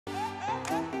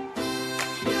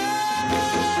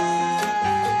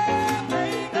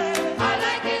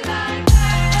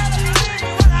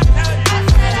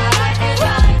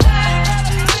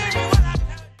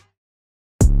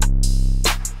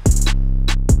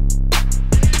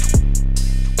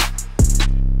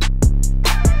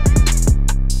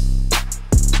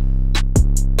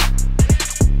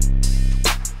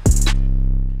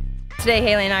Today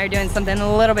Haley and I are doing something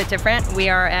a little bit different. We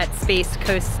are at Space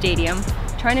Coast Stadium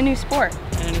trying a new sport.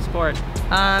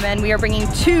 And we are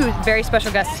bringing two very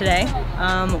special guests today,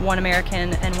 one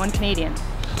American and one Canadian.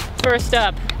 First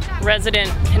up, resident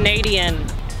Canadian,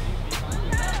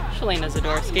 Shalina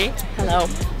Zadorsky. Hello.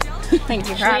 Thank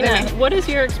you for having me. What is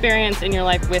your experience in your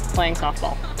life with playing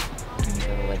softball?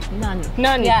 None.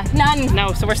 None? Yeah, none.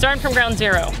 No, so we're starting from ground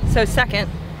zero. So second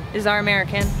is our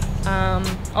American,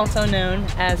 also known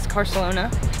as Carcelona.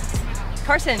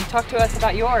 Carson, talk to us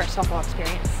about your softball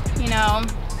experience. You know,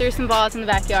 threw some balls in the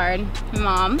backyard.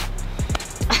 Mom.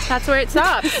 That's where it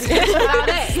stops. That's about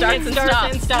it.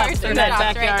 Starts in that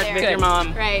backyard right with your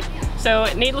mom. Right. So,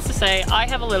 needless to say, I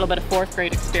have a little bit of 4th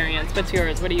grade experience. What's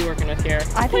yours? What are you working with here?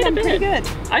 I think I'm pretty good.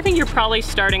 I think you're probably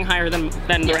starting higher than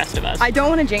the rest of us. I don't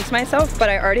want to jinx myself, but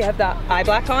I already have the eye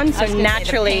black on, so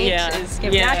naturally,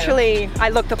 naturally, I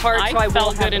look the part, so I will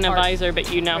felt have good in the a part. visor,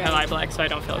 but you now have eye black, so I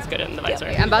don't feel as good in the visor.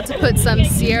 I'm about to put some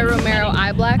Sierra Romero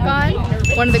eye black on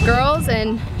one of the girls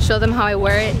and show them how I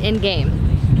wear it in game.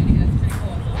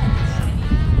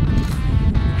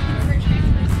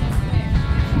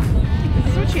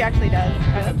 This is what she actually does.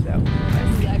 I hope so.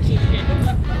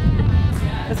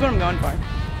 That's what I'm going for.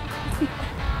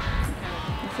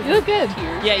 You look good.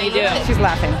 Yeah, you do. She's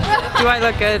laughing. Do I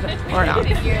look good or not?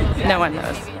 No one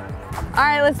knows. All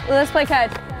right, let's play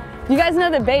catch. You guys know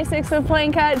the basics of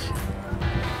playing catch?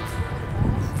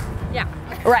 Yeah.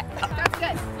 Right. That's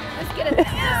good. Let's get it there.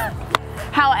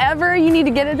 However you need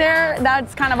to get it there,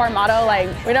 that's kind of our motto. Like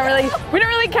we don't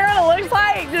really care what it looks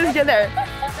like. Just get there.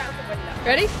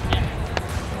 Ready?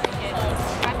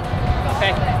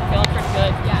 Okay, feeling pretty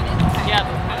good. Yeah, it is. Yep.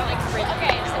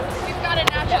 Okay, so we've got a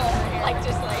natural,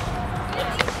 just like.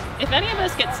 If any of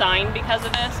us get signed because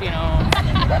of this, you know. As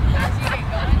you get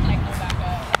going, like go back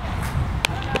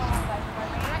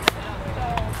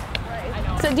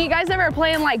up. So do you guys ever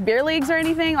play in like beer leagues or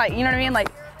anything? Like, you know what I mean? Like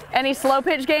any slow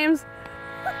pitch games?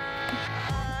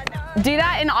 Do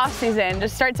that in off season.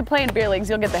 Just start to play in beer leagues.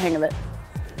 You'll get the hang of it.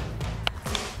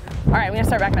 All right, I'm gonna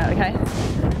start backing out, okay?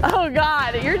 Oh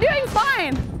God, you're doing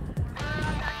fine.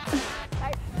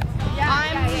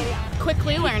 I'm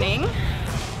quickly learning.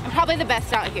 I'm probably the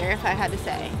best out here, if I had to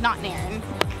say. Not Nairn.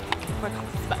 But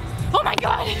oh my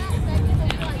God!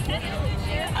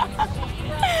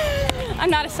 I'm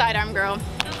not a sidearm girl.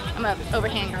 I'm an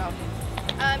overhand girl.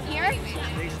 Here.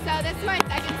 So this is my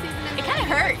second season in the It kind of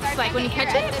hurts. Like when you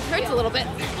catch it, it hurts a little bit.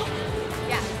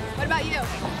 Yeah. What about you?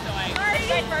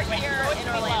 My first year in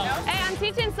Orlando. Hey, I'm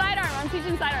teaching sidearm.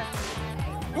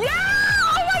 Yeah!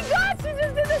 Oh my God, she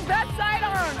just did the best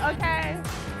sidearm. Okay.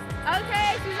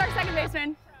 Okay, she's our second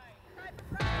baseman.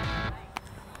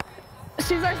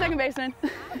 She's our second baseman.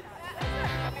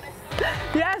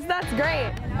 Yes, that's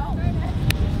great.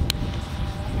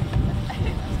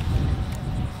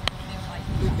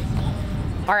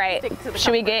 All right,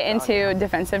 should we get into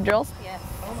defensive drills? Yes.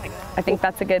 I think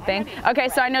that's a good thing. Okay,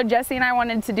 so I know Jesse and I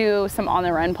wanted to do some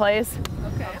on-the-run plays.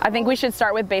 Okay. I think we should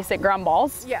start with basic ground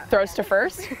balls. Yeah. Throws to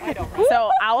first.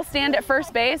 So I'll stand at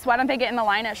first base. Why don't they get in the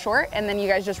line at short, and then you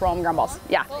guys just roll them ground balls.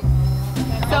 Yeah.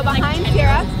 So behind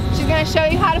Viera, she's going to show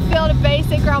you how to field a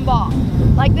basic ground ball.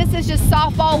 Like this is just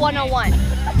softball 101.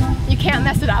 You can't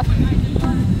mess it up.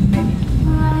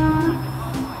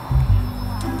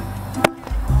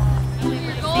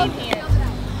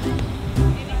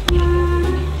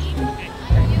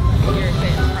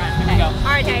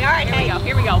 All right,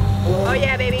 here we go. Oh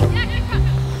yeah, baby.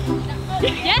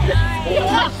 Yes!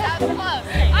 That was close.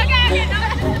 Okay.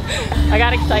 I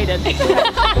got excited.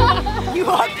 You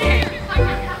are there.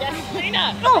 Yes,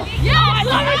 Lena. Oh, yes! I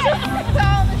love it. It's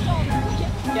all on the shoulder.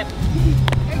 Yep.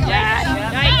 There you go. Yeah.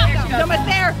 Nice. It's almost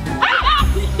there.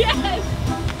 Yes!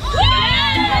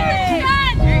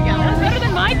 There you go. That's better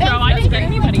than my throw. I didn't get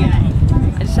anybody in. I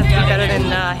just have to be better than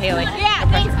Haley. Yeah,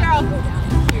 thanks, girl.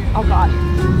 Oh God.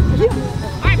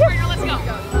 All right, partner, let's go.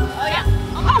 Oh, yeah.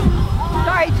 Oh,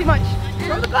 sorry, too much.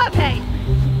 From the glove, hey.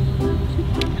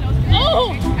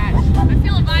 Oh! I'm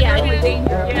feeling vibrant.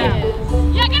 Yeah.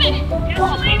 Yeah, get it. Yes,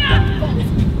 Selena.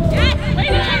 Yes.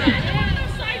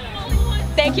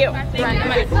 Thank you.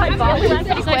 Side falling. Run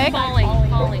pretty quick. Falling.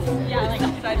 Yeah, like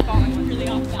side falling really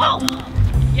awesome. Oh!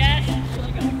 Yes.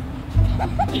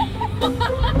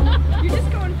 You're just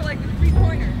going for like the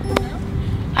 3-pointer.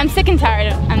 I'm sick and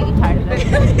tired of it.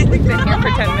 We've been here for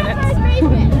 10 minutes.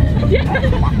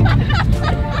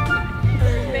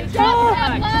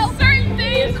 Certain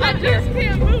things I just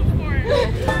can't move for it.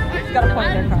 It's got a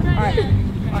point there, Carl. All right.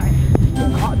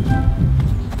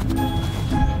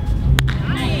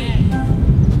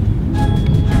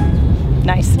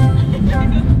 Nice.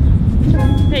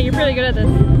 Hey, you're pretty good at this.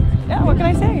 Yeah, what can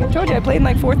I say? Told you I played in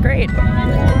like 4th grade.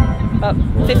 About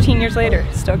 15 years later,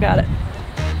 still got it.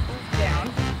 Down.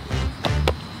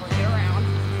 Work it around.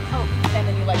 Oh, and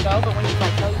then you let go, but when you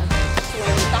let go, you pull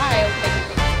your thigh, it'll make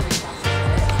it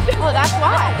big. Oh, that's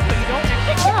why. So you don't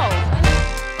let go.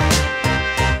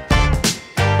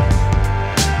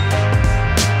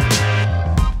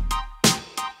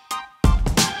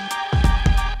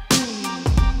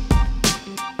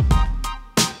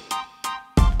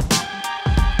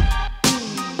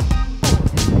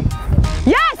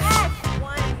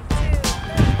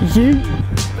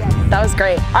 That was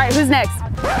great. All right, who's next?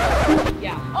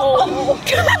 Yeah. Oh.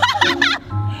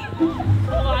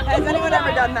 Has anyone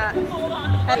ever done that?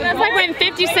 That's like when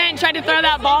 50 Cent tried to throw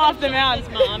that ball off the mound. His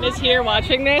mom is here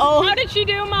watching this. Oh. How did she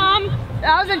do, Mom?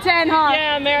 That was a 10, huh?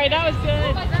 Yeah, Mary, that was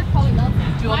good.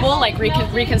 Doable, like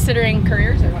reconsidering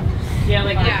careers or what? Yeah,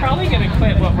 like we're probably gonna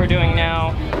quit what we're doing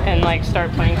now and like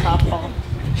start playing softball.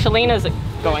 Shalena's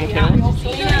going to.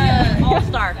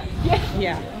 All-star.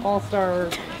 Yeah, all-star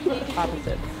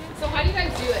opposite. So how do you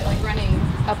guys do it, like running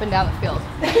up and down the field?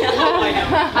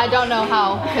 I don't know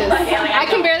how, because I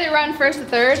can barely run 1st to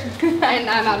 3rd, and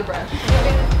I'm out of breath.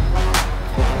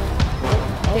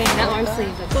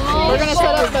 We're gonna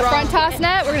set up the front toss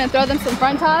net. We're gonna throw them some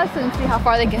front toss and see how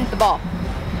far they can hit the ball.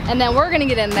 And then we're gonna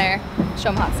get in there,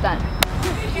 show them how it's done.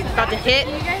 About to hit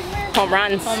Home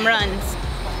runs. home runs.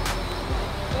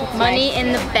 Money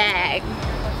in the bag.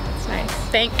 That's nice.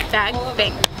 Bank, bag,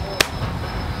 bank.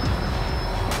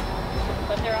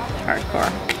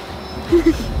 Hardcore.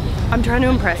 I'm trying to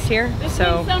impress here,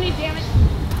 so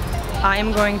I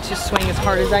am going to swing as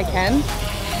hard as I can.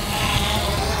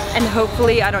 And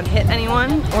hopefully I don't hit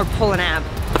anyone or pull an ab.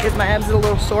 Because my abs are a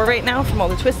little sore right now from all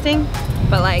the twisting.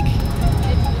 But like,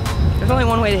 there's only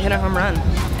one way to hit a home run.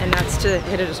 And that's to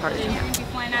hit it as hard as you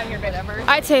can.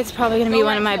 I'd say it's probably gonna be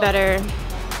one of my better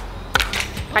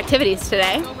activities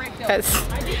today. Because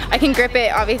I can grip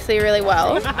it obviously really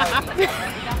well.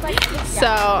 So,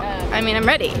 I mean, I'm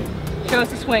ready. Show us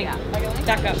the swing.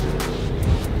 Back up.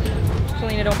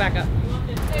 Selena, don't back up.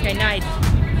 Okay, nice.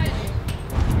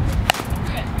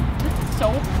 So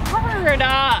hard.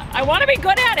 I want to be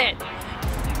good at it.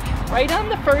 Right on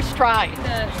the first try.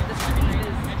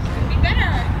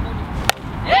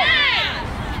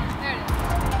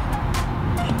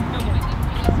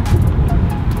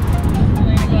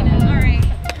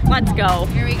 Let's go.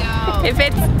 Here we go.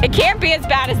 It can't be as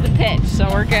bad as the pitch, so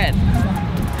we're good.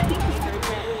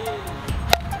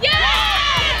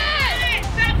 Yes!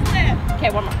 Backflip! Okay,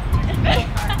 one more.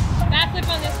 Backflip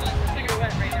on this one. It's gonna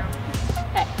wet right now.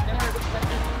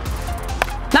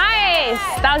 Nice!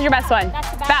 That was your best one.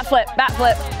 Bat flip, bat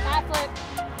flip. Backflip.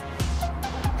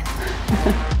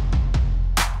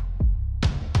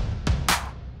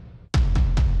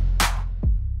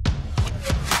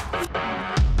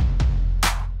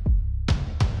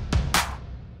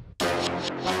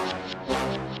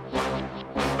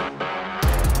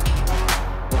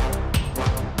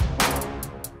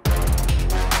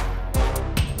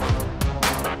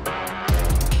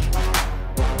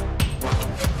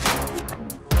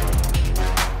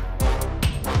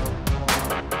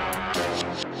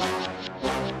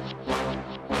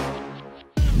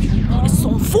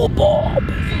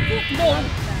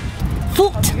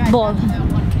 Football.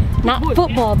 Not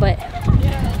football, but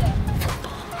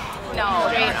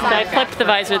I flipped the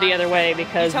visor the other way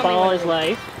because ball is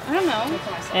life. I don't know.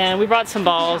 And we brought some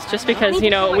balls just because, you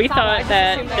know, we thought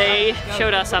that they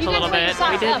showed us up a little bit.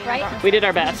 We did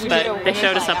our best, but they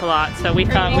showed us up a lot. So we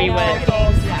thought we would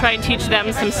try and teach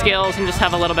them some skills and just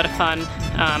have a little bit of fun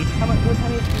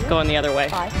going the other way.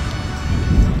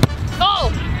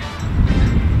 Oh!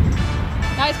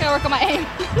 Now I just gotta work on my aim.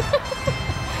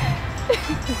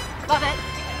 Love it.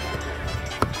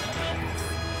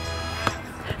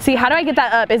 See, how do I get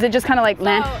that up? Is it just kind of like,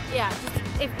 meh? So, yeah,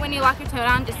 just when you lock your toe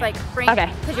down, just like bring Okay.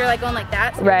 it, because you're like going like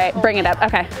that. So Right, bring it up,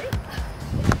 okay.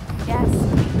 Yes.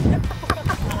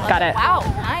 Got it. Wow,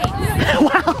 nice.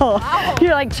 Wow.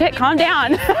 You're like, chick, calm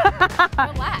down.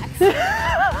 Relax. The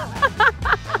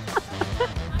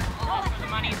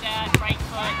money's at right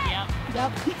foot, yep.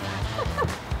 Yep.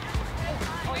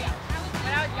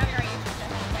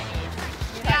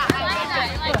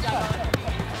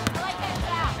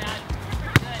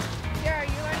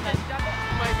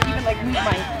 Even like move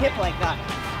my hip like that.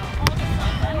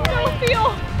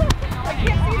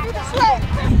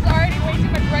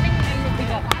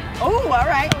 Oh, all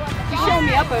right. You're showing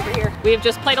me up over here. We've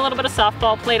just played a little bit of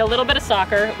softball, played a little bit of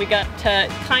soccer. We got to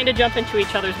kind of jump into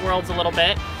each other's worlds a little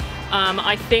bit.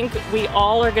 I think we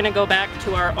all are gonna go back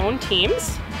to our own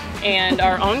teams and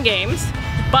our own games,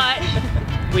 but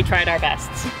we tried our best.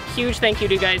 huge thank you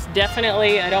to you guys.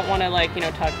 Definitely, I don't want to like, you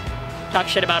know, talk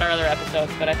shit about our other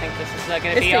episodes, but I think this is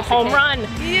going to be a home run.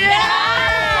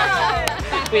 Yeah!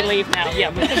 We leave now. Yeah,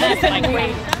 like,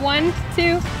 wait. 1,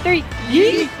 2, 3.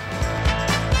 Yeet!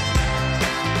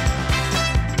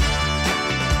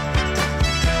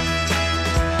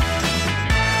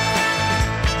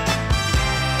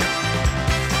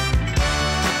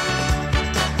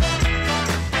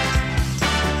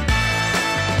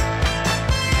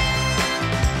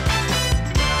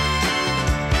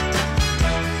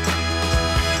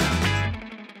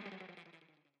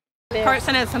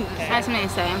 Carson has something to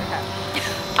say.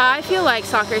 I feel like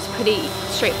soccer is pretty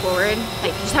straightforward.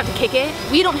 Like, you just have to kick it.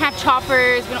 We don't have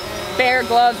choppers. We don't bear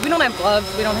gloves. We don't have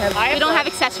gloves. We don't have. We don't have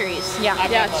accessories. Yeah,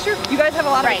 it's true. You guys have a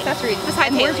lot of accessories.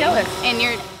 Besides, we're jealous. And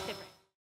you're.